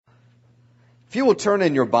If you will turn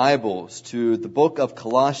in your Bibles to the book of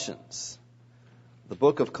Colossians,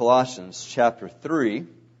 chapter 3, I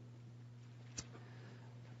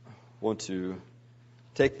want to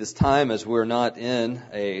take this time, as we're not in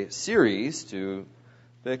a series, to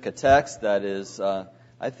pick a text that is,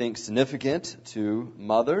 I think, significant to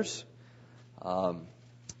mothers.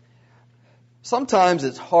 Sometimes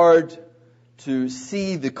it's hard to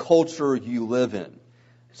see the culture you live in.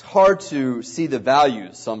 It's hard to see the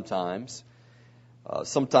values sometimes.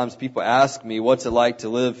 Sometimes people ask me, what's it like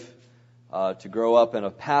to grow up in a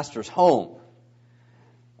pastor's home?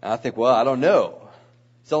 And I think, well, I don't know.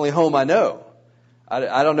 It's the only home I know.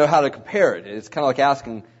 I don't know how to compare it. It's kind of like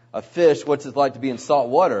asking a fish, what's it like to be in salt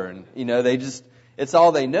water? And, it's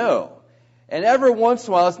all they know. And every once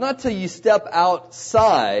in a while, it's not till you step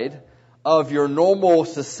outside of your normal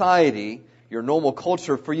society, your normal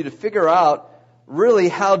culture, for you to figure out really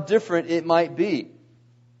how different it might be.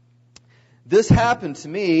 This happened to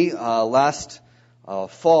me last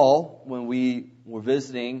fall when we were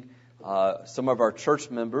visiting some of our church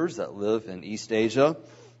members that live in East Asia.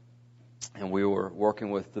 And we were working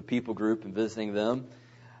with the people group and visiting them.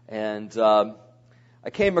 And I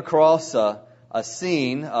came across a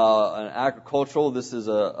scene, an agricultural. This is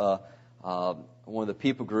one of the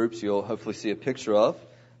people groups you'll hopefully see a picture of.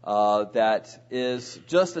 That is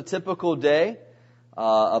just a typical day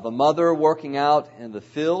of a mother working out in the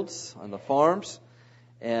fields, on the farms,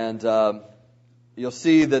 and you'll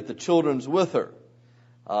see that the children's with her.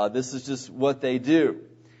 This is just what they do.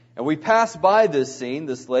 And we passed by this scene,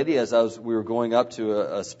 this lady, we were going up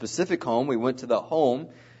to a specific home. We went to the home,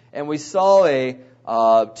 and we saw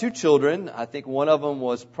two children. I think one of them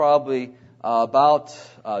was probably about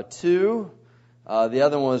 2. The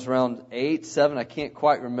other one was around 8, 7. I can't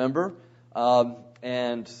quite remember.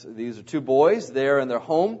 And these are 2 boys there in their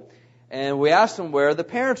home. And we asked them where the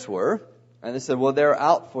parents were. And they said, well, they're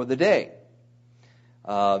out for the day.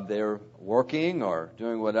 They're working or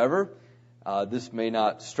doing whatever. This may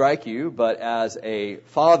not strike you, but as a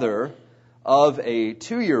father of a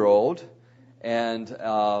 2-year-old and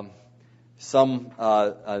a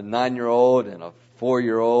 9-year-old and a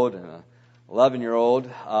 4-year-old and an 11-year-old,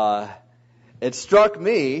 it struck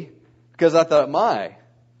me because I thought,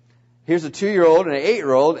 here's a 2-year-old and an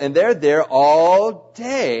 8-year-old, and they're there all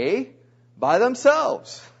day by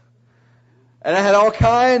themselves. And I had all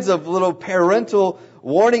kinds of little parental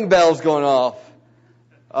warning bells going off.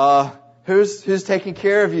 Who's taking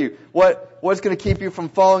care of you? What's going to keep you from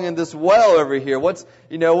falling in this well over here? What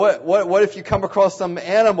if you come across some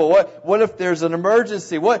animal? What if there's an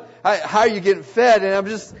emergency? How are you getting fed? And I'm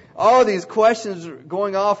just, all these questions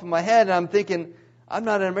going off in my head, and I'm thinking, I'm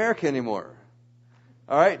not in America anymore.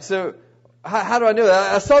 All right, so how do I know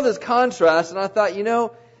that? I saw this contrast, and I thought,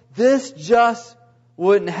 this just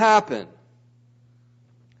wouldn't happen.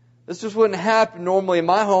 This just wouldn't happen normally in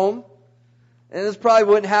my home, and this probably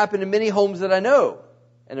wouldn't happen in many homes that I know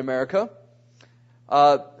in America.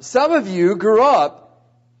 Some of you grew up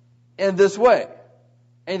in this way,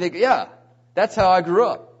 and you think, yeah, that's how I grew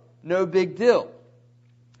up. No big deal.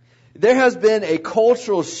 There has been a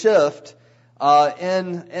cultural shift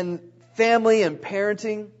in family and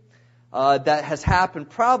parenting that has happened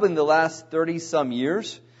probably in the last 30-some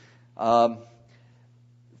years.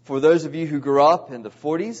 For those of you who grew up in the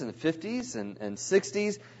 40s and the 50s and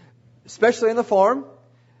 60s, especially in the farm,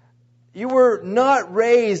 you were not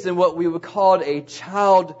raised in what we would call a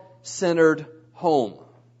child-centered home.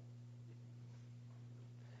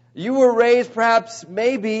 You were raised perhaps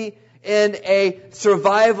maybe in a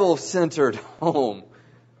survival-centered home.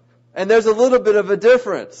 And there's a little bit of a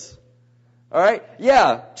difference. All right?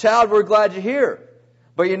 Yeah, child, we're glad you're here.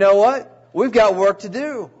 But you know what? We've got work to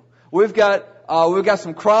do. We've got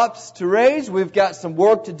some crops to raise. We've got some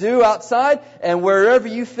work to do outside. And wherever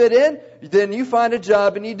you fit in, then you find a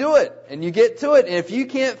job and you do it. And you get to it. And if you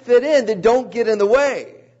can't fit in, then don't get in the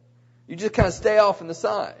way. You just kind of stay off on the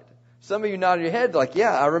side. Some of you nod your head like,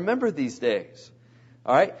 yeah, I remember these days.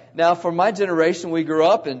 All right? Now, for my generation, we grew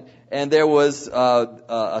up and there was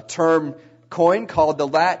a term coined called the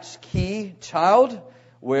latchkey child,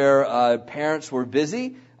 where parents were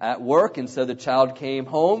busy at work, and so the child came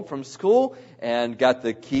home from school and got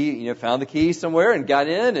the key, found the key somewhere and got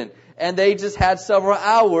in, and they just had several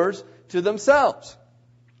hours to themselves.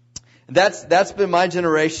 That's been my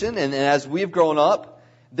generation, and as we've grown up,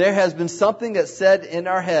 there has been something that said in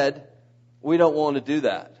our head, we don't want to do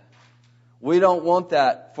that. We don't want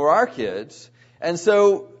that for our kids. And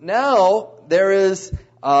so now there is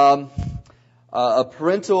a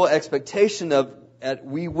parental expectation of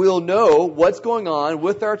we will know what's going on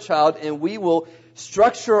with our child, and we will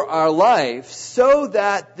structure our life so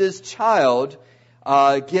that this child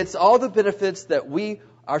gets all the benefits that we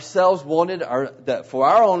ourselves wanted that for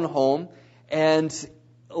our own home, and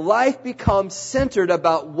life becomes centered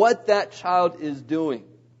about what that child is doing.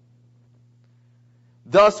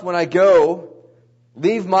 Thus, when I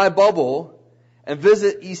leave my bubble, and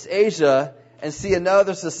visit East Asia and see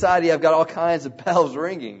another society, I've got all kinds of bells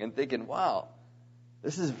ringing and thinking, wow,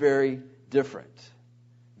 this is very different.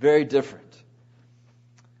 Very different.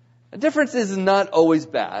 A difference is not always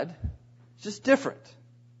bad. It's just different.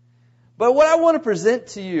 But what I want to present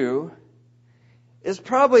to you is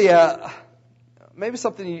probably maybe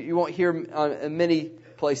something you won't hear in many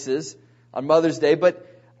places on Mother's Day, but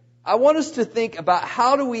I want us to think about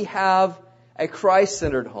how do we have a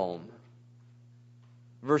Christ-centered home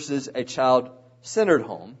versus a child-centered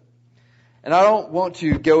home. And I don't want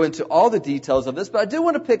to go into all the details of this, but I do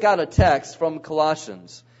want to pick out a text from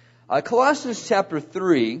Colossians. Colossians chapter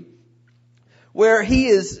 3, where he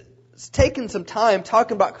is taking some time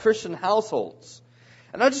talking about Christian households.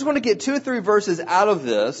 And I just want to get 2 or 3 verses out of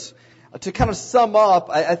this to kind of sum up.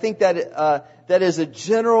 I think that that is a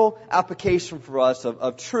general application for us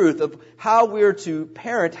of truth, of how we're to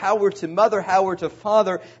parent, how we're to mother, how we're to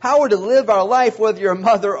father, how we're to live our life, whether you're a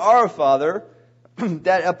mother or a father,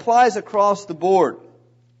 that applies across the board.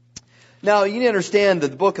 Now, you need to understand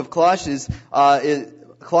that the book of Colossians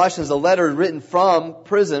is a letter written from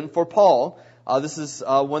prison for Paul. This is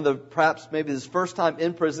perhaps maybe his first time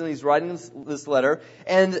in prison. He's writing this letter.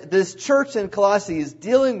 And this church in Colossae is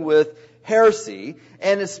dealing with heresy,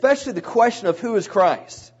 and especially the question of who is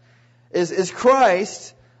Christ. Is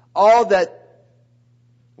Christ all that,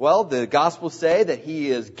 well, the Gospels say that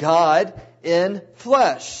He is God in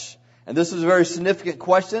flesh? And this was a very significant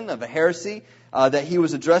question of a heresy that he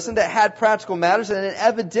was addressing that had practical matters, and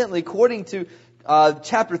evidently, according to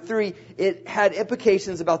chapter 3, it had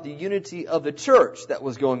implications about the unity of the church that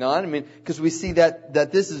was going on. I mean, because we see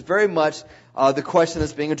that this is very much the question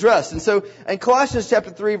that's being addressed. And so, in Colossians chapter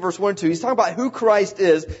 3, verse 1 and 2, he's talking about who Christ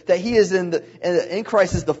is, that he is in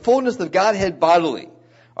Christ is the fullness of Godhead bodily.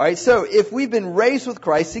 All right, so if we've been raised with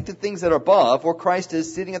Christ, seek the things that are above, where Christ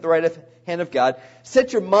is sitting at the right hand of God.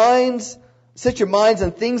 Set your minds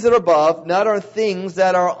on things that are above, not on things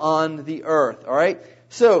that are on the earth. All right.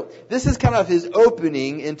 So this is kind of his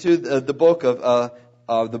opening into the book of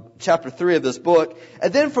the chapter 3 of this book,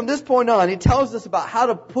 and then from this point on, he tells us about how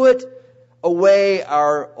to put away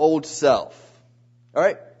our old self. All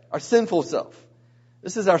right, our sinful self.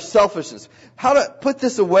 This is our selfishness. How to put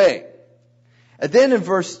this away. And then in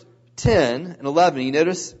verse 10 and 11, you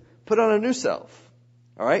notice, put on a new self.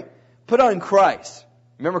 All right? Put on Christ.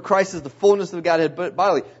 Remember, Christ is the fullness of Godhead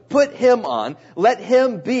bodily. Put Him on. Let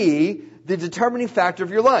Him be the determining factor of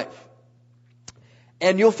your life.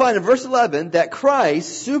 And you'll find in verse 11 that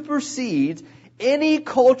Christ supersedes any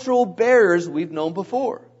cultural barriers we've known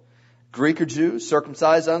before. Greek or Jew,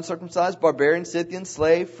 circumcised, uncircumcised, barbarian, Scythian,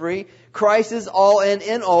 slave, free. Christ is all and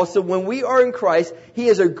in all. So when we are in Christ, He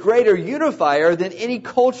is a greater unifier than any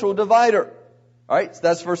cultural divider. All right, so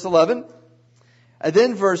that's verse 11. And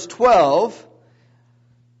then verse 12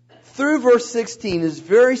 through verse 16 is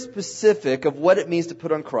very specific of what it means to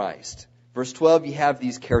put on Christ. Verse 12, you have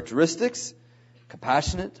these characteristics: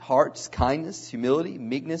 compassionate hearts, kindness, humility,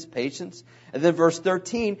 meekness, patience. And then verse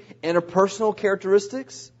 13, interpersonal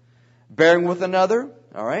characteristics: bearing with another,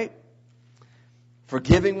 all right?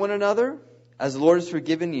 Forgiving one another, as the Lord has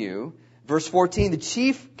forgiven you. Verse 14, the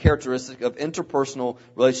chief characteristic of interpersonal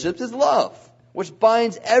relationships is love, which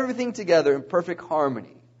binds everything together in perfect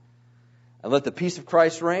harmony. And let the peace of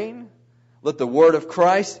Christ reign. Let the word of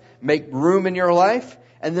Christ make room in your life.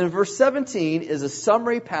 And then verse 17 is a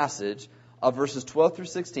summary passage of verses 12 through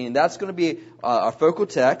 16. That's going to be our focal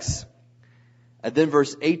text. And then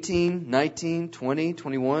verse 18, 19, 20,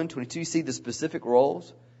 21, 22, you see the specific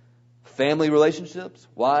roles. Family relationships,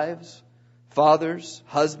 wives, fathers,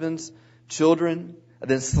 husbands, children, and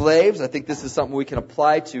then slaves. I think this is something we can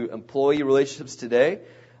apply to employee relationships today.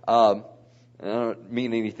 I don't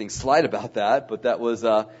mean anything slight about that, but that was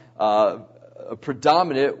a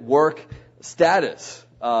predominant work status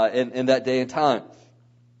in that day and time.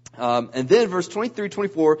 And then verse 23,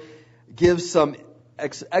 24 gives some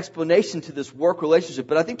explanation to this work relationship.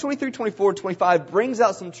 But I think 23, 24, and 25 brings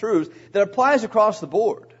out some truths that applies across the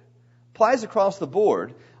board. Applies across the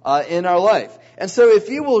board in our life. And so if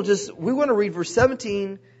you will we want to read verse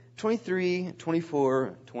 17, 23,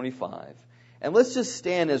 24, 25. And let's just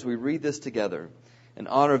stand as we read this together in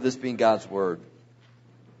honor of this being God's Word.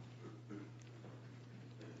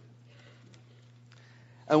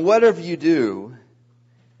 And whatever you do,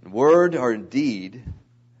 in word or in deed,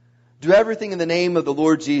 Do everything in the name of the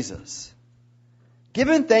Lord Jesus,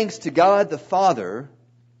 giving thanks to God the Father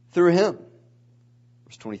through Him.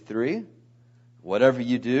 Verse 23, whatever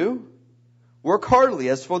you do, work heartily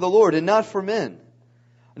as for the Lord and not for men,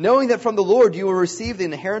 knowing that from the Lord you will receive the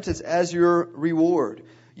inheritance as your reward.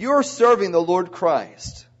 You are serving the Lord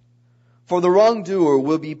Christ. For the wrongdoer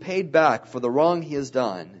will be paid back for the wrong he has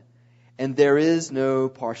done, and there is no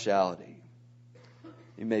partiality.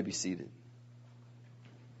 You may be seated.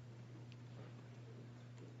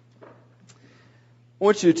 I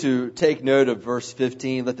want you to take note of verse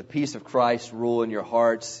 15. Let the peace of Christ rule in your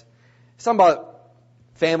hearts. It's talking about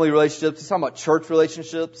family relationships. It's talking about church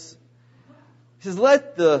relationships. He says,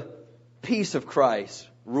 let the peace of Christ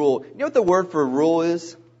rule. You know what the word for rule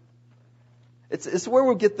is? It's where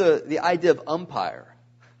we'll get the idea of umpire.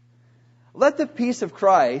 Let the peace of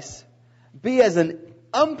Christ be as an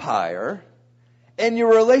umpire in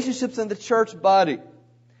your relationships in the church body.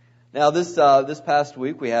 Now, this past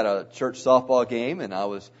week we had a church softball game, and I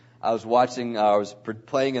was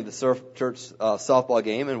playing in the church softball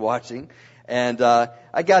game and watching, and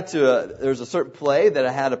I got to there was a certain play that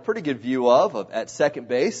I had a pretty good view of at second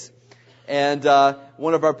base, and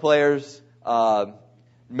one of our players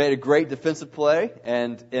made a great defensive play,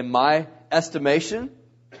 and in my estimation,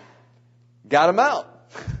 got him out.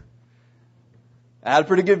 I had a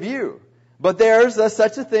pretty good view. But there's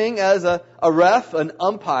such a thing as a ref, an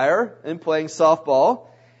umpire in playing softball,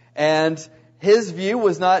 and his view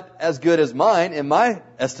was not as good as mine in my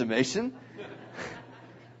estimation.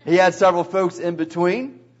 He had several folks in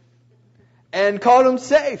between and called him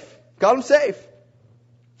safe.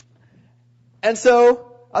 And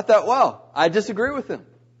so I thought, wow, I disagree with him.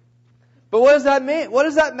 But what does that mean? What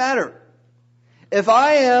does that matter? If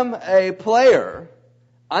I am a player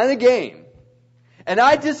on a game and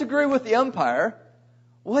I disagree with the umpire,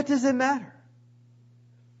 what does it matter?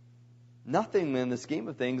 Nothing in the scheme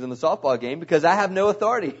of things in the softball game, because I have no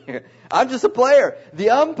authority here. I'm just a player.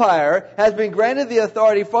 The umpire has been granted the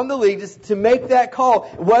authority from the league to make that call.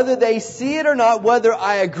 Whether they see it or not, whether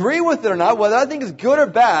I agree with it or not, whether I think it's good or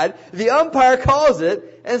bad, the umpire calls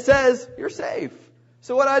it and says, you're safe.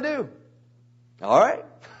 So what do I do? All right,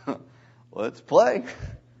 let's play.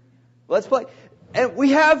 Let's play. And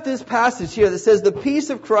we have this passage here that says the peace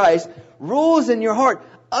of Christ rules in your heart.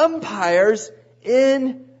 Umpires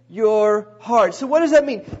in your heart. So what does that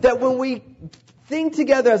mean? That when we think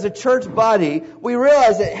together as a church body, we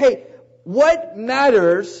realize that, hey, what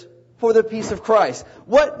matters for the peace of Christ?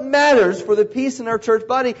 What matters for the peace in our church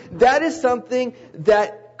body? That is something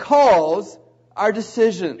that calls our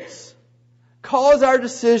decisions. Calls our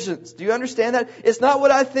decisions. Do you understand that? It's not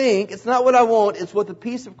what I think. It's not what I want. It's what the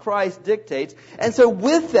peace of Christ dictates. And so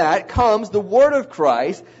with that comes the Word of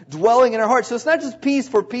Christ dwelling in our hearts. So it's not just peace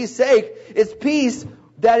for peace's sake. It's peace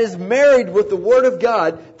that is married with the Word of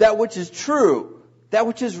God, that which is true, that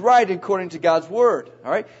which is right according to God's Word.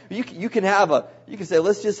 All right? You can say,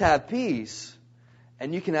 let's just have peace.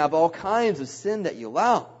 And you can have all kinds of sin that you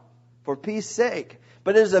allow for peace's sake.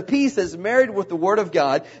 But it is a peace that's married with the Word of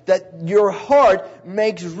God, that your heart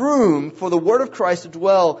makes room for the Word of Christ to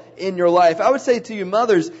dwell in your life. I would say to you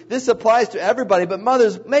mothers, this applies to everybody, but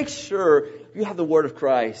mothers, make sure you have the Word of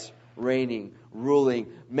Christ reigning, ruling,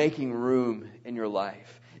 making room in your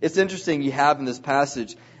life. It's interesting, you have in this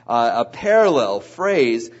passage a parallel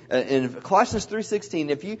phrase in Colossians 3:16.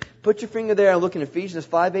 If you put your finger there and look in Ephesians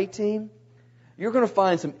 5:18, you're going to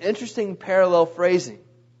find some interesting parallel phrasing,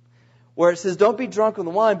 where it says, don't be drunk on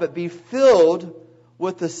the wine, but be filled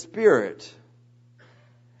with the Spirit.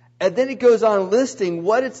 And then it goes on listing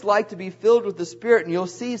what it's like to be filled with the Spirit. And you'll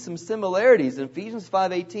see some similarities in Ephesians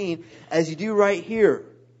 5:18 as you do right here.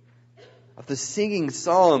 Of the singing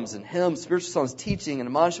psalms and hymns, spiritual songs, teaching and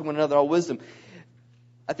admonishing one another all wisdom.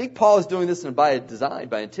 I think Paul is doing this by design,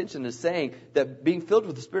 by intention, is saying that being filled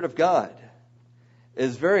with the Spirit of God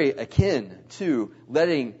is very akin to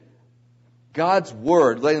letting God's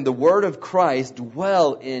Word, letting the Word of Christ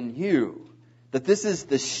dwell in you. That this is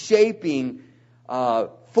the shaping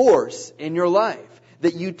force in your life.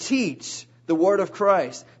 That you teach the Word of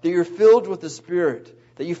Christ. That you're filled with the Spirit.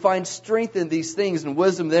 That you find strength in these things and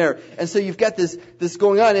wisdom there. And so you've got this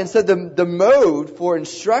going on. And so the mode for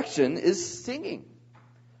instruction is singing.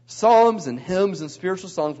 Psalms and hymns and spiritual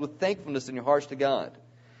songs with thankfulness in your hearts to God.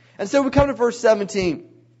 And so we come to verse 17.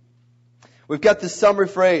 We've got this summary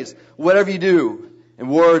phrase, whatever you do in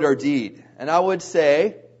word or deed. And I would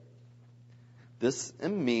say this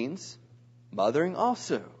means mothering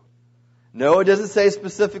also. No, it doesn't say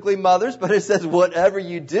specifically mothers, but it says whatever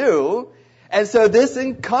you do. And so this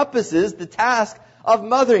encompasses the task of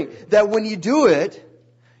mothering. That when you do it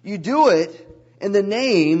in the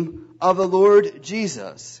name of the Lord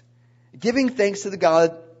Jesus, giving thanks to the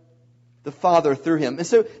God the Father through him. And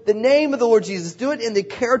so the name of the Lord Jesus, do it in the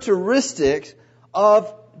characteristics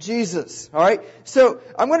of Jesus. All right? So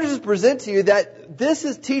I'm going to just present to you that this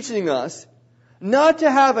is teaching us not to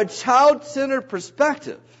have a child-centered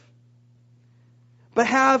perspective, but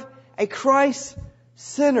have a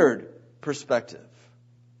Christ-centered perspective.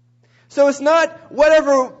 So it's not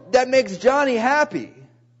whatever that makes Johnny happy,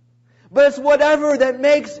 but it's whatever that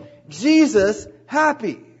makes Jesus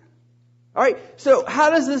happy. All right? So how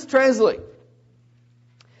does this translate?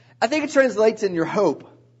 I think it translates in your hope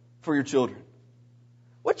for your children.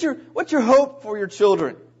 What's your hope for your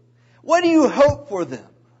children? What do you hope for them?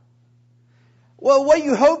 Well, what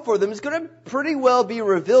you hope for them is going to pretty well be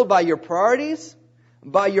revealed by your priorities,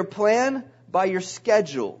 by your plan, by your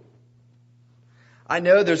schedule. I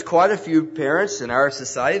know there's quite a few parents in our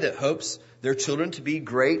society that hopes their children to be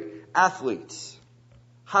great athletes.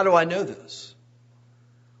 How do I know this?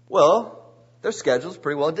 Well, their schedule is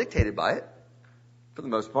pretty well dictated by it, for the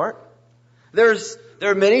most part. There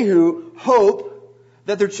are many who hope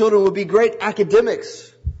that their children will be great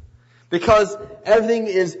academics, because everything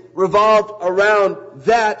is revolved around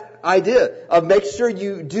that idea of make sure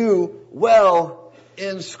you do well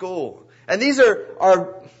in school. And these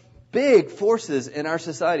are big forces in our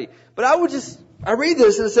society. But I read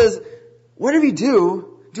this and it says, whatever you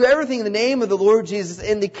do everything in the name of the Lord Jesus,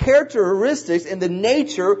 in the characteristics and the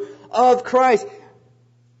nature of Christ.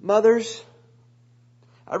 Mothers,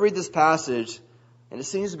 I read this passage and it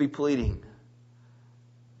seems to be pleading,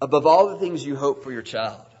 above all the things you hope for your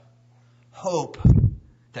child, hope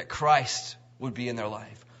that Christ would be in their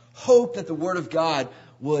life. Hope that the Word of God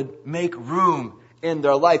would make room in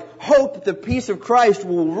their life. Hope that the peace of Christ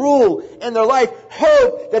will rule in their life.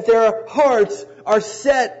 Hope that their hearts are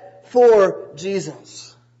set for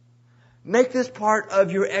Jesus. Make this part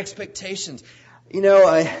of your expectations. You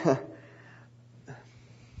know,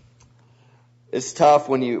 it's tough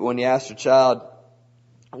when you ask your child,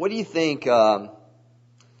 what do you think?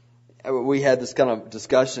 We had this kind of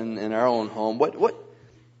discussion in our own home. What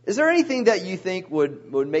is there anything that you think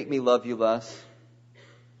would make me love you less?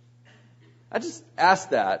 I just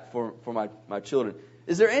asked that for my children.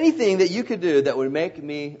 Is there anything that you could do that would make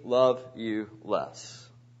me love you less?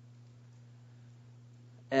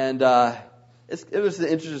 And it was an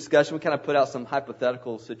interesting discussion. We kind of put out some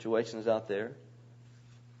hypothetical situations out there.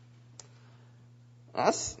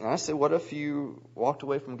 I said, what if you walked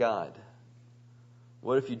away from God?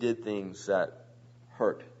 What if you did things that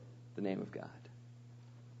hurt the name of God?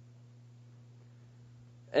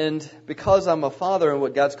 And because I'm a father and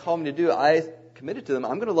what God's called me to do, I committed to them,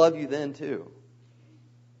 I'm going to love you then too.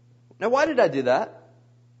 Now, why did I do that?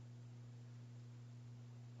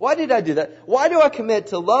 Why did I do that? Why do I commit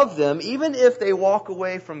to love them even if they walk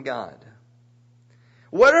away from God?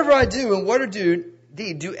 Whatever I do and what I do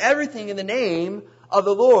everything in the name of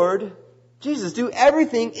the Lord Jesus. Do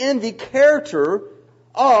everything in the character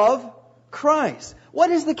of Christ. What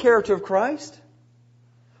is the character of Christ?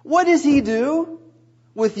 What does He do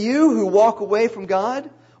with you who walk away from God?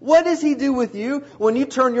 What does He do with you when you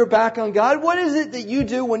turn your back on God? What is it that you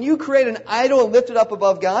do when you create an idol and lift it up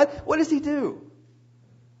above God? What does He do?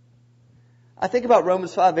 I think about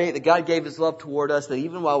Romans 5:8, that God gave His love toward us, that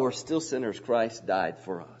even while we're still sinners, Christ died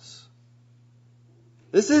for us.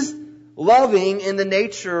 This is loving in the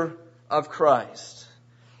nature of Christ.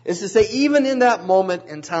 It's to say, even in that moment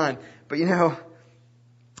in time. But I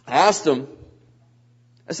asked them,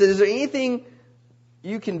 I said, is there anything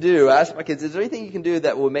you can do? I asked my kids, is there anything you can do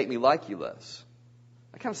that will make me like you less?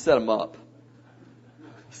 I kind of set them up.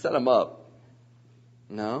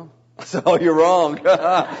 No? I said, oh, you're wrong.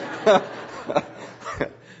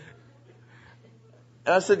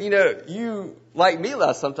 And I said, you like me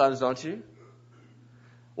less sometimes, don't you?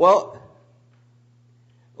 Well,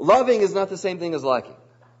 loving is not the same thing as liking.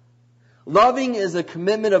 Loving is a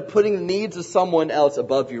commitment of putting the needs of someone else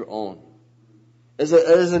above your own. It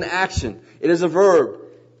is an action. It is a verb.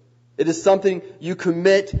 It is something you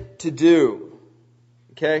commit to do.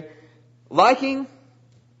 Okay? Liking,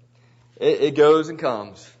 it goes and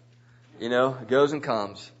comes. It goes and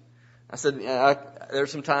comes. I said,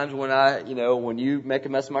 there's some times when when you make a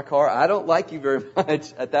mess of my car, I don't like you very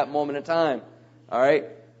much at that moment in time. All right?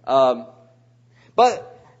 But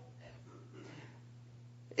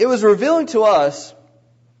it was revealing to us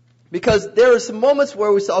because there were some moments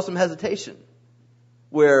where we saw some hesitation,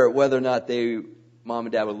 where whether or not mom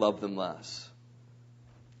and dad would love them less.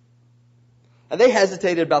 And they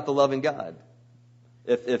hesitated about the loving God.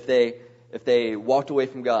 If they walked away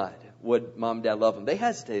from God, would mom and dad love them? They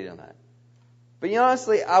hesitated on that. But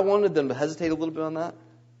honestly, I wanted them to hesitate a little bit on that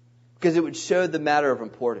because it would show the matter of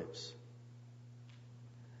importance.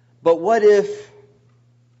 But what if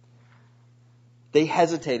they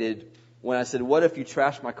hesitated when I said, what if you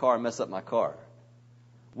trash my car and mess up my car?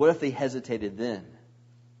 What if they hesitated then?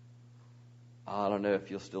 I don't know if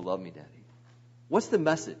you'll still love me, Daddy. What's the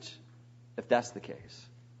message if that's the case?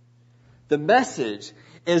 The message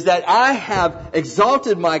is that I have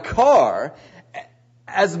exalted my car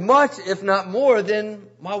as much, if not more, than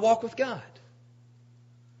my walk with God.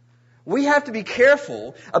 We have to be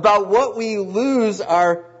careful about what we lose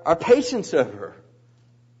our patience over.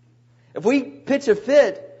 If we pitch a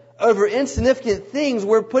fit over insignificant things,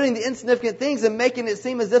 we're putting the insignificant things and making it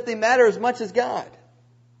seem as if they matter as much as God.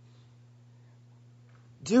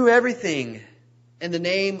 Do everything in the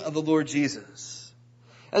name of the Lord Jesus.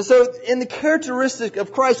 And so, in the characteristic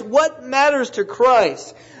of Christ, what matters to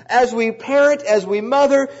Christ? As we parent, as we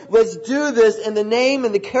mother, let's do this in the name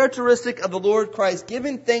and the characteristic of the Lord Christ,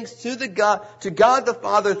 giving thanks to God the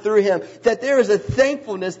Father through Him, that there is a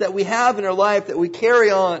thankfulness that we have in our life that we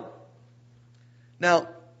carry on. Now,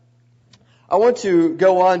 I want to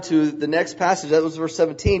go on to the next passage. That was verse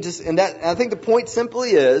 17. I think the point simply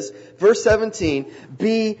is, verse 17,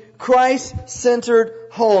 be Christ-centered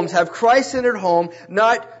homes. Have Christ-centered home,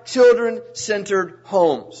 not children-centered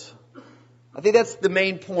homes. I think that's the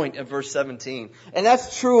main point of verse 17. And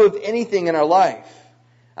that's true of anything in our life.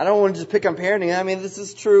 I don't want to just pick on parenting. I mean, this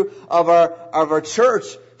is true of our church.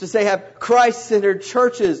 To say have Christ-centered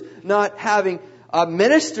churches, not having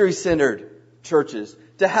ministry-centered churches.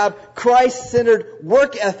 To have Christ-centered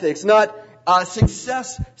work ethics, not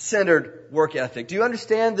success-centered work ethic. Do you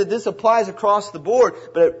understand that this applies across the board?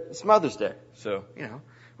 But it's Mother's Day, so, we're going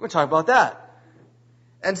to talk about that.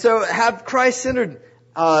 And so have Christ-centered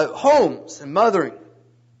homes and mothering.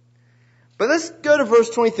 But let's go to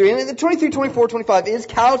verse 23. And the 23, 24, 25 is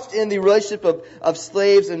couched in the relationship of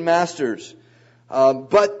slaves and masters.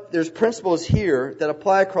 But there's principles here that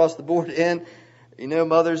apply across the board. And,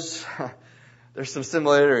 mothers, there's some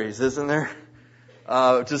similarities, isn't there?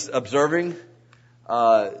 Just observing.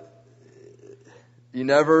 You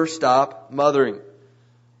never stop mothering.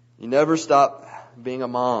 You never stop being a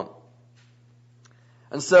mom.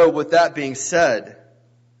 And so with that being said,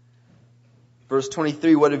 verse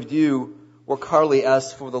 23, what if you work heartily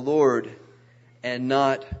as for the Lord and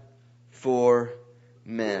not for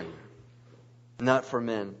men? Not for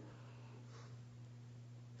men.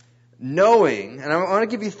 Knowing, and I want to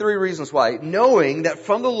give you 3 reasons why. Knowing that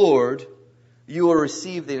from the Lord you will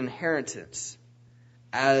receive the inheritance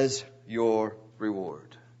as your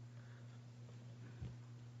reward.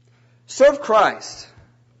 Serve Christ,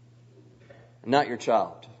 not your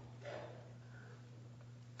child,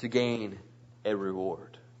 to gain a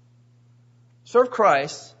reward. Serve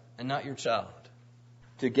Christ and not your child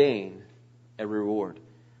to gain a reward.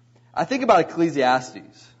 I think about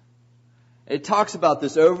Ecclesiastes. It talks about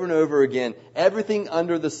this over and over again. Everything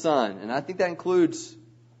under the sun. And I think that includes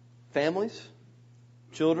families,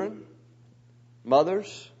 children,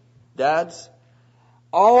 mothers, dads.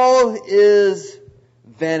 All is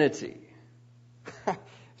vanity.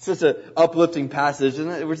 It's such an uplifting passage, isn't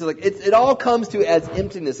it? Which is like it all comes to as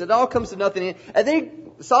emptiness. It all comes to nothing. I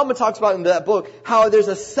think Solomon talks about in that book how there's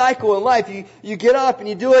a cycle in life. You get up and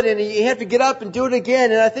you do it, and you have to get up and do it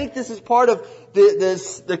again. And I think this is part of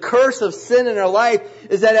the curse of sin in our life,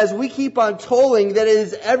 is that as we keep on tolling, that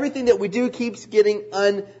is everything that we do keeps getting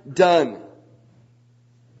undone.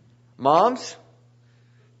 Moms,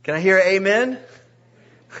 can I hear amen?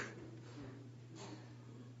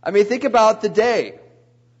 I mean, think about the day.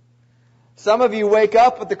 Some of you wake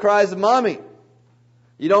up with the cries of mommy.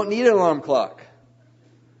 You don't need an alarm clock.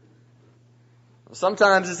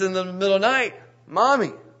 Sometimes it's in the middle of the night.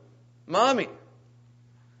 Mommy. Mommy.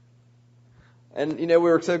 And we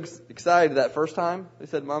were so excited that first time they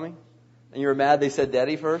said mommy. And you were mad they said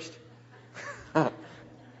daddy first. But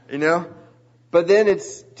then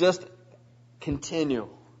it's just continual.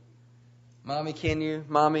 Mommy, can you?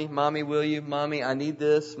 Mommy, will you? Mommy, I need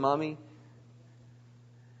this. Mommy.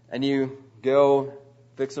 And you go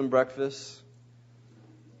fix some breakfast.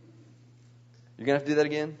 You're going to have to do that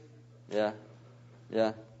again?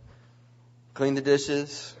 Yeah. Clean the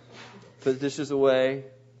dishes. Put the dishes away.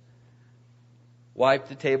 Wipe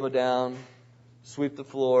the table down. Sweep the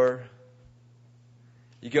floor.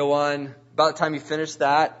 You go on. About the time you finish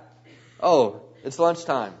that, oh, it's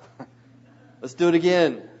lunchtime. Let's do it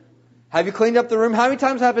again. Have you cleaned up the room? How many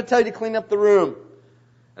times have I tell you to clean up the room?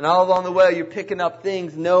 And all along the way, you're picking up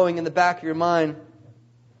things, knowing in the back of your mind,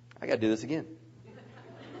 I got to do this again.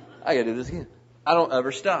 I don't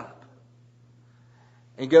ever stop.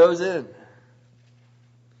 And goes in.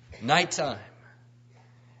 Nighttime.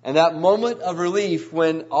 And that moment of relief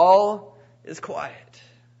when all is quiet.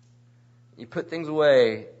 You put things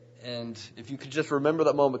away, and if you could just remember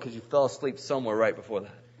that moment because you fell asleep somewhere right before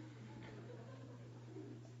that.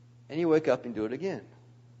 And you wake up and do it again.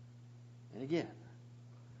 And again.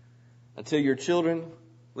 Until your children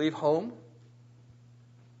leave home.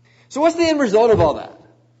 So what's the end result of all that?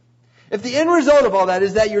 If the end result of all that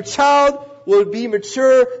is that your child will be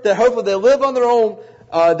mature, that hopefully they live on their own,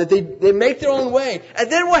 that they make their own way.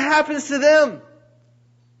 And then what happens to them?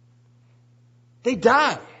 They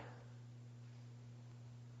die.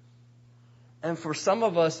 And for some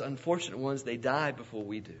of us, unfortunate ones, they die before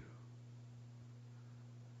we do.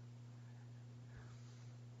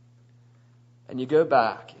 And you go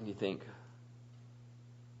back and you think,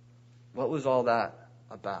 what was all that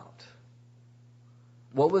about?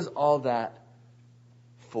 What was all that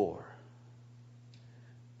for?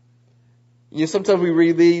 Sometimes we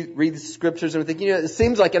read the scriptures and we think, it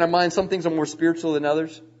seems like in our mind some things are more spiritual than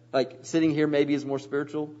others. Like sitting here maybe is more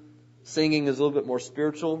spiritual. Singing is a little bit more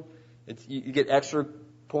spiritual. You get extra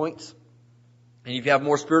points. And if you have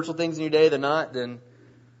more spiritual things in your day than not, then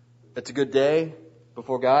it's a good day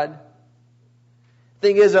before God.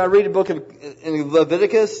 Thing is, I read a book in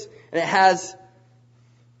Leviticus, and it has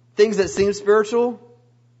things that seem spiritual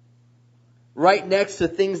right next to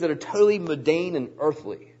things that are totally mundane and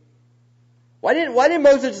earthly. Why didn't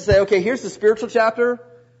Moses just say, okay, here's the spiritual chapter,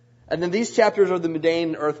 and then these chapters are the mundane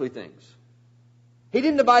and earthly things? He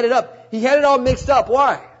didn't divide it up. He had it all mixed up.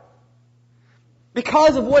 Why?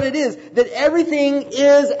 Because of what it is, that everything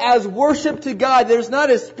is as worship to God. There's not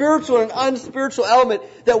a spiritual and unspiritual element.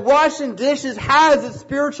 That washing dishes has a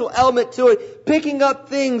spiritual element to it. Picking up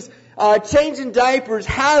things, changing diapers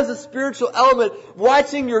has a spiritual element.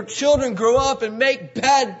 Watching your children grow up and make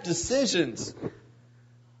bad decisions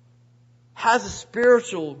has a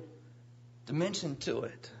spiritual dimension to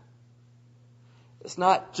it. It's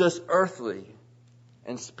not just earthly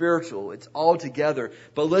and spiritual. It's all together.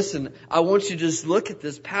 But listen, I want you to just look at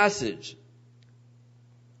this passage.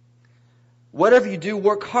 Whatever you do,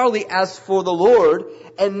 work heartily as for the Lord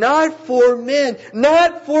and not for men,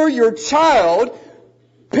 not for your child.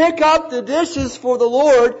 Pick up the dishes for the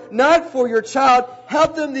Lord, not for your child.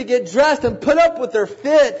 Help them to get dressed and put up with their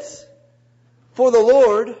fits for the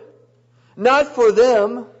Lord, not for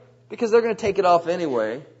them, because they're going to take it off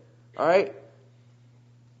anyway. All right?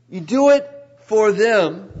 You do it for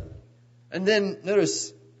them, and then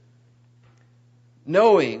notice,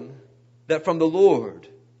 knowing that from the Lord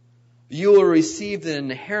you will receive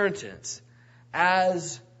an inheritance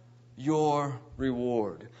as your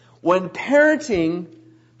reward. When parenting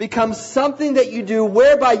becomes something that you do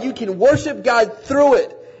whereby you can worship God through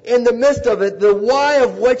it, in the midst of it, the why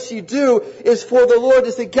of what you do is for the Lord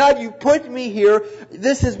to say, God, you put me here.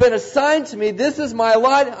 This has been assigned to me. This is my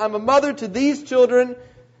lot. I'm a mother to these children.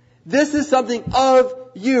 This is something of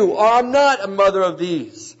you, or I'm not a mother of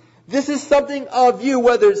these. This is something of you,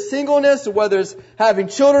 whether it's singleness or whether it's having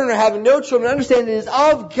children or having no children. Understand it is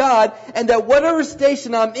of God, and that whatever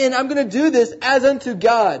station I'm in, I'm going to do this as unto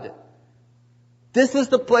God. This is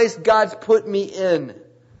the place God's put me in.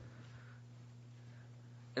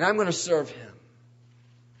 And I'm going to serve Him.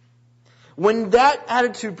 When that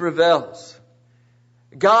attitude prevails,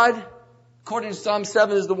 God, according to Psalm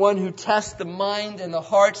 7, is the one who tests the mind and the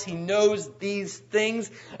hearts. He knows these things.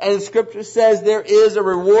 And the Scripture says there is a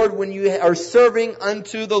reward when you are serving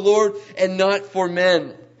unto the Lord and not for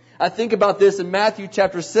men. I think about this in Matthew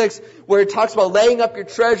chapter 6, where it talks about laying up your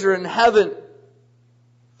treasure in heaven.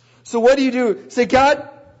 So what do? Say, God,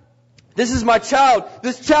 this is my child.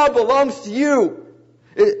 This child belongs to you.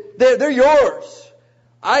 They're yours.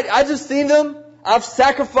 I just seen them. I've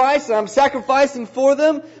sacrificed and I'm sacrificing for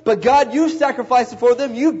them. But God, you sacrificed for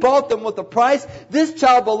them. You bought them with a price. This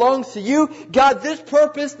child belongs to you. God, this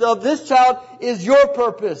purpose of this child is your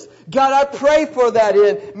purpose. God, I pray for that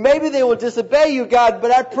end. Maybe they will disobey you, God, but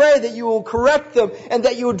I pray that you will correct them and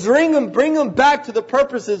that you will bring them back to the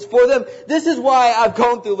purposes for them. This is why I've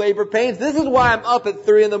gone through labor pains. This is why I'm up at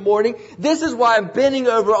 3 a.m. This is why I'm bending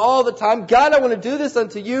over all the time. God, I want to do this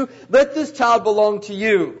unto you. Let this child belong to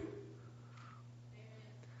you.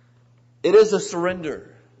 It is a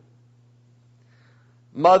surrender.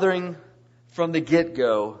 Mothering from the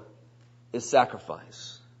get-go is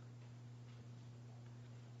sacrifice.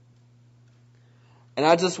 And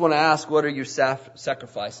I just want to ask, what are you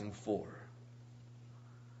sacrificing for?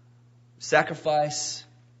 Sacrifice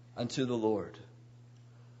unto the Lord.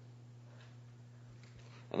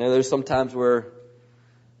 I know there's some times where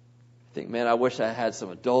I think, man, I wish I had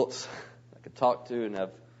some adults I could talk to and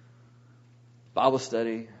have Bible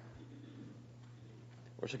study.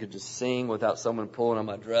 Wish I could just sing without someone pulling on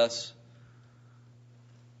my dress.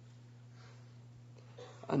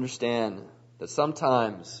 Understand that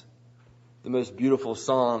sometimes the most beautiful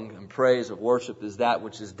song and praise of worship is that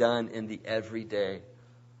which is done in the everyday,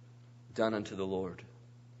 done unto the Lord.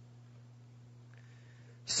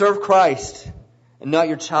 Serve Christ and not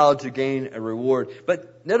your child to gain a reward.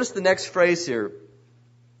 But notice the next phrase here.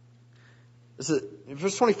 In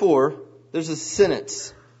verse 24, there's a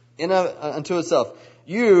sentence unto itself.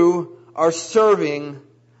 You are serving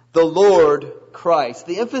the Lord Christ.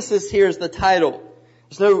 The emphasis here is the title.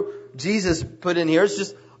 There's no Jesus put in here. It's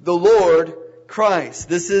just the Lord Christ.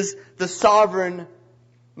 This is the sovereign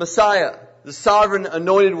Messiah, the sovereign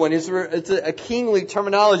anointed one. It's a kingly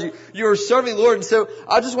terminology. You are serving the Lord. And so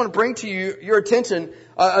I just want to bring to you your attention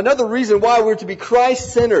another reason why we're to be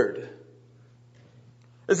Christ-centered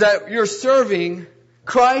is that you're serving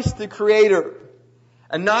Christ the Creator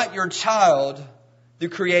and not your child, the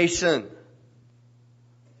creation.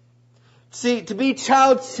 See, to be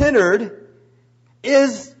child-centered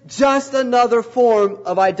is just another form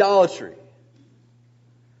of idolatry.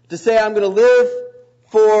 To say, I'm going to live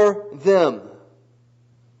for them.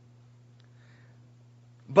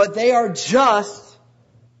 But they are just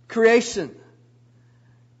creation.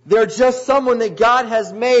 They're just someone that God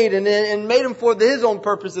has made and made them for His own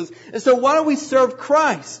purposes. And so why don't we serve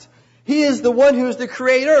Christ? He is the one who is the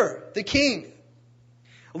Creator, the King.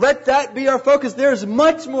 Let that be our focus. There is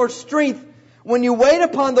much more strength when you wait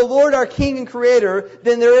upon the Lord, our King and Creator,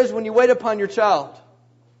 than there is when you wait upon your child.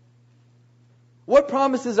 What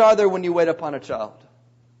promises are there when you wait upon a child?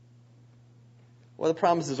 Well, the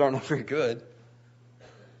promises are not very good.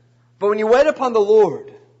 But when you wait upon the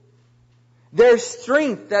Lord, there's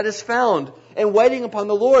strength that is found in waiting upon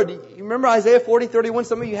the Lord. You remember Isaiah 40:31?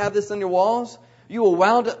 Some of you have this on your walls. You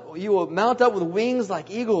will mount up with wings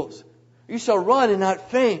like eagles. You shall run and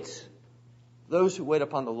not faint. Those who wait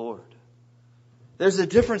upon the Lord. There's a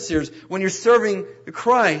difference here when you're serving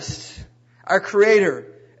Christ, our Creator,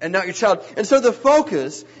 and not your child. And so the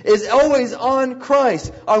focus is always on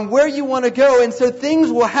Christ, on where you want to go. And so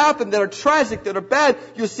things will happen that are tragic, that are bad.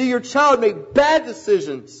 You'll see your child make bad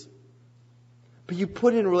decisions. But you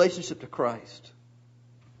put it in relationship to Christ.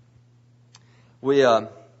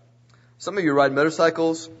 Some of you ride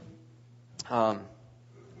motorcycles. I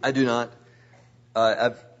do not.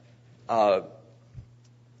 I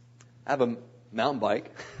have a mountain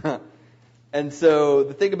bike. And so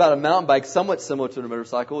the thing about a mountain bike, somewhat similar to a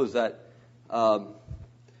motorcycle, is that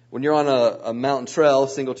when you're on a mountain trail,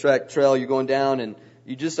 single track trail, you're going down and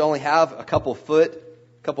you just only have a couple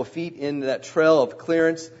feet in that trail of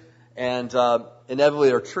clearance, and inevitably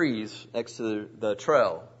there are trees next to the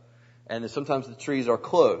trail. And sometimes the trees are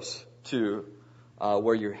close to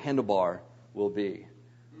where your handlebar will be,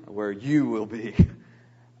 where you will be.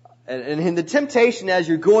 And the temptation as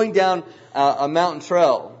you're going down a mountain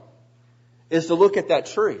trail is to look at that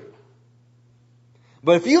tree.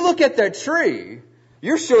 But if you look at that tree,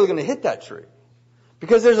 you're surely going to hit that tree.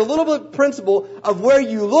 Because there's a little bit of principle of where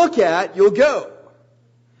you look at, you'll go.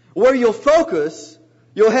 Where you'll focus,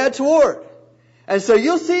 you'll head toward. And so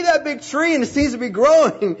you'll see that big tree and it seems to be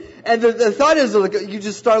growing. And the thought is you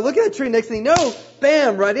just start looking at the tree. Next thing you know,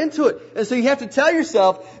 bam, right into it. And so you have to tell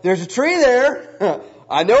yourself, there's a tree there.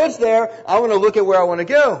 I know it's there. I want to look at where I want to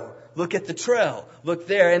go. Look at the trail. Look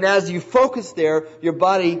there. And as you focus there, your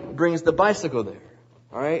body brings the bicycle there.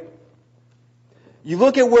 All right? You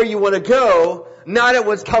look at where you want to go, not at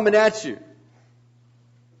what's coming at you.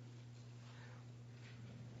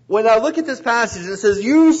 When I look at this passage, it says,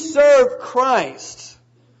 you serve Christ,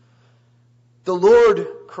 the Lord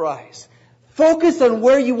Christ. Focus on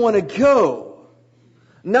where you want to go,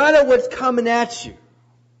 not at what's coming at you.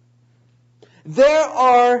 There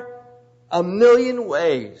are a million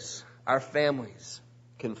ways our families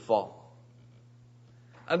can fall.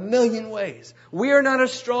 A million ways. We are not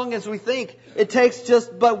as strong as we think. It takes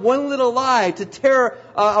just but one little lie to tear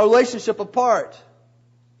our relationship apart.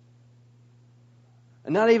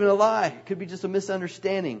 And not even a lie. It could be just a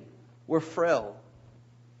misunderstanding. We're frail.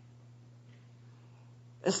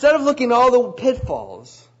 Instead of looking at all the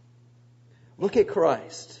pitfalls, look at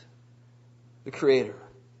Christ, the Creator,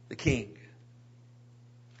 the King.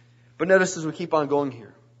 But notice as we keep on going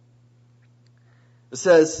here. It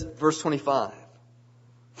says, verse 25,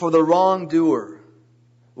 for the wrongdoer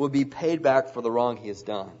will be paid back for the wrong he has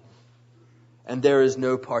done. And there is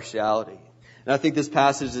no partiality. And I think this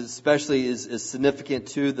passage especially is significant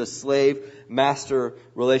to the slave-master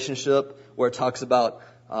relationship, where it talks about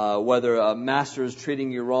whether a master is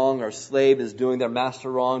treating you wrong or a slave is doing their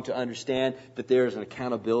master wrong, to understand that there is an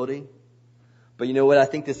accountability. But you know what? I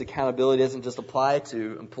think this accountability doesn't just apply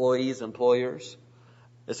to employees and employers.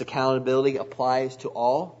 This accountability applies to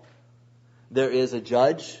all. There is a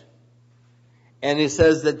judge. And it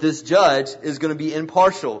says that this judge is going to be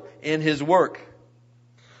impartial in his work.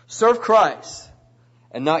 Serve Christ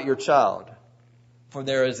and not your child, for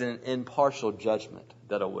there is an impartial judgment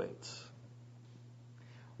that awaits.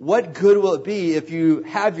 What good will it be if you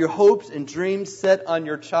have your hopes and dreams set on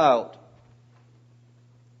your child,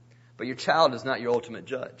 but your child is not your ultimate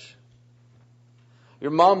judge?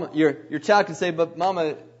 Your child can say, "But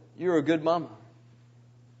Mama, you're a good mama.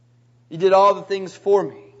 You did all the things for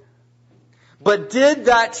me." But did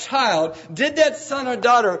that son or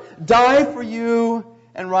daughter die for you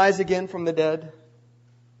and rise again from the dead?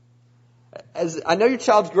 I know your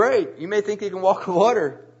child's great. You may think he can walk on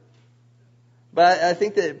water. But I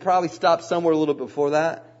think that it probably stopped somewhere a little bit before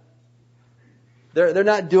that. They're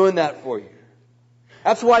not doing that for you.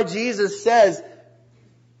 That's why Jesus says,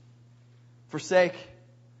 if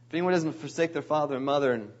anyone doesn't forsake their father and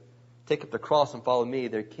mother and take up the cross and follow me,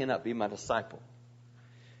 they cannot be my disciple.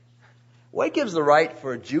 What gives the right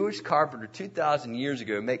for a Jewish carpenter 2,000 years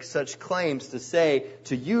ago to make such claims to say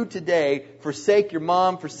to you today, forsake your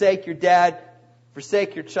mom, forsake your dad,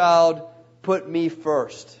 forsake your child, put me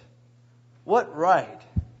first? What right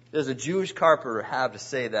does a Jewish carpenter have to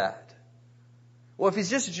say that? Well, if he's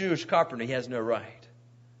just a Jewish carpenter, he has no right.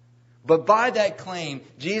 But by that claim,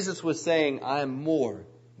 Jesus was saying, I am more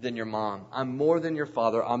than your mom. I'm more than your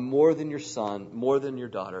father. I'm more than your son, more than your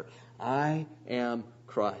daughter. I am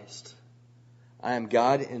Christ. I am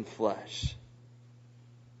God in flesh.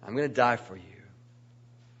 I'm going to die for you.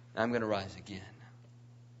 I'm going to rise again.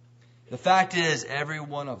 The fact is, every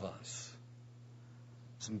one of us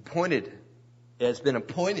has been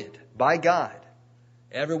appointed by God,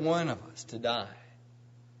 every one of us, to die.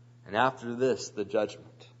 And after this, the judgment,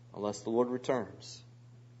 unless the Lord returns,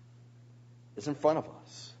 is in front of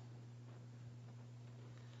us.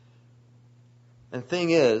 And the thing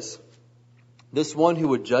is, this one who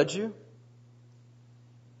would judge you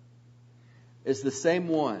is the same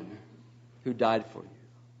one who died for you,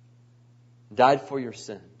 died for your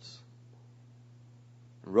sins,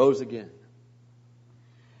 and rose again.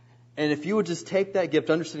 And if you would just take that gift,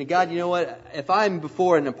 understanding, God, you know what? If I'm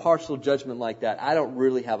before an impartial judgment like that, I don't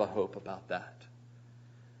really have a hope about that.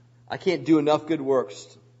 I can't do enough good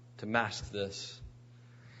works to mask this.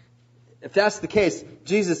 If that's the case,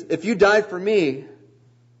 Jesus, if you died for me,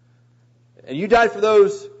 and you died for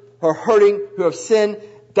those who are hurting, who have sinned,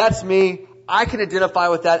 that's me. I can identify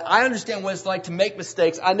with that. I understand what it's like to make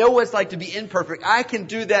mistakes. I know what it's like to be imperfect. I can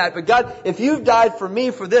do that. But God, if you've died for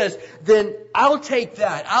me for this, then I'll take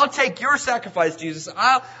that. I'll take your sacrifice, Jesus.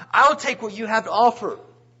 I'll take what you have to offer.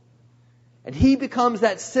 And He becomes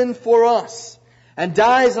that sin for us and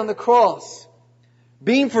dies on the cross,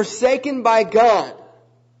 being forsaken by God,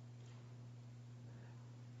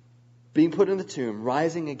 being put in the tomb,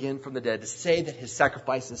 rising again from the dead, to say that His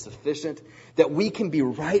sacrifice is sufficient, that we can be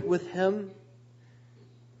right with Him.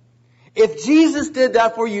 If Jesus did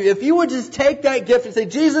that for you, if you would just take that gift and say,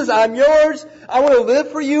 Jesus, I'm yours. I want to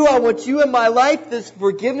live for you. I want you in my life. This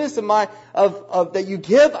forgiveness that you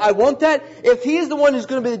give, I want that. If He is the one who's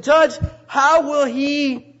going to be the judge, how will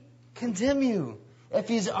He condemn you if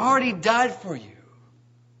He's already died for you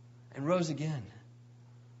and rose again?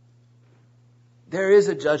 There is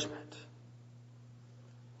a judgment.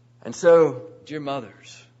 And so, dear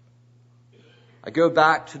mothers, I go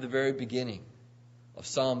back to the very beginning of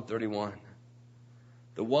Psalm 31.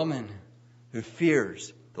 The woman who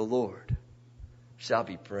fears the Lord shall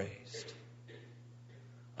be praised.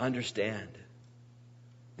 Understand,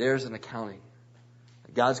 there's an accounting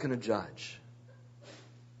that God's going to judge.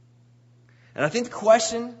 And I think the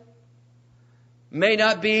question may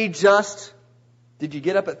not be just, did you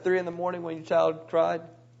get up at 3 a.m. when your child cried?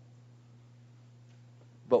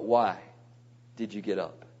 But why did you get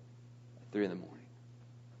up at 3 a.m?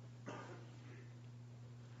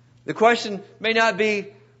 The question may not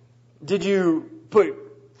be, did you put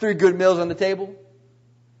 3 good meals on the table?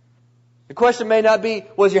 The question may not be,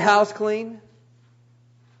 was your house clean?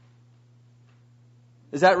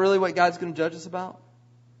 Is that really what God's going to judge us about?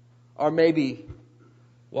 Or maybe,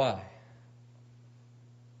 why?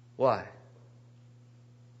 Why?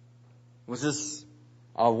 Was this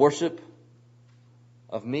a worship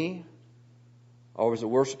of me? Or was it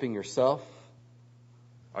worshiping yourself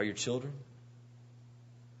or your children?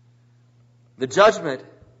 The judgment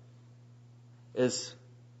is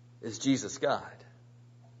Jesus God.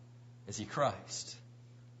 Is He Christ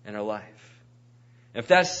in our life? And if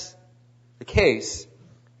that's the case,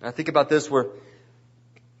 and I think about this where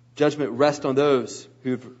judgment rests on those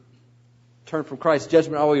who've turn from Christ,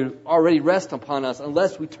 judgment already rests upon us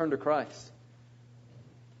unless we turn to Christ.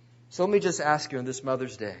 So let me just ask you on this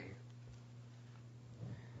Mother's Day,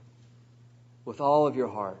 with all of your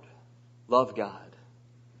heart, love God,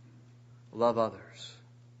 love others.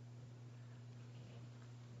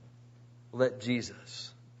 Let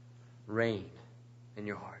Jesus reign in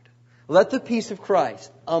your heart. Let the peace of Christ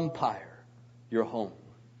umpire your home.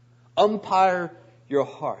 Umpire your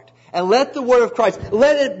heart. And let the word of Christ,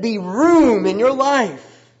 let it be room in your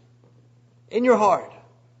life, in your heart,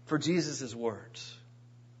 for Jesus' words.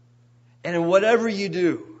 And in whatever you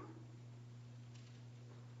do,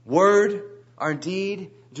 word or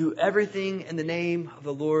deed, do everything in the name of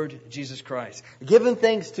the Lord Jesus Christ. Giving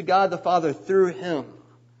thanks to God the Father through Him.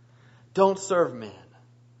 Don't serve man.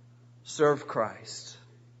 Serve Christ.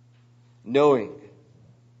 Knowing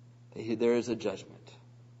that there is a judgment.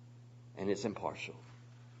 And it's impartial.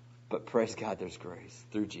 But praise God, there's grace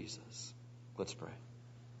through Jesus. Let's pray.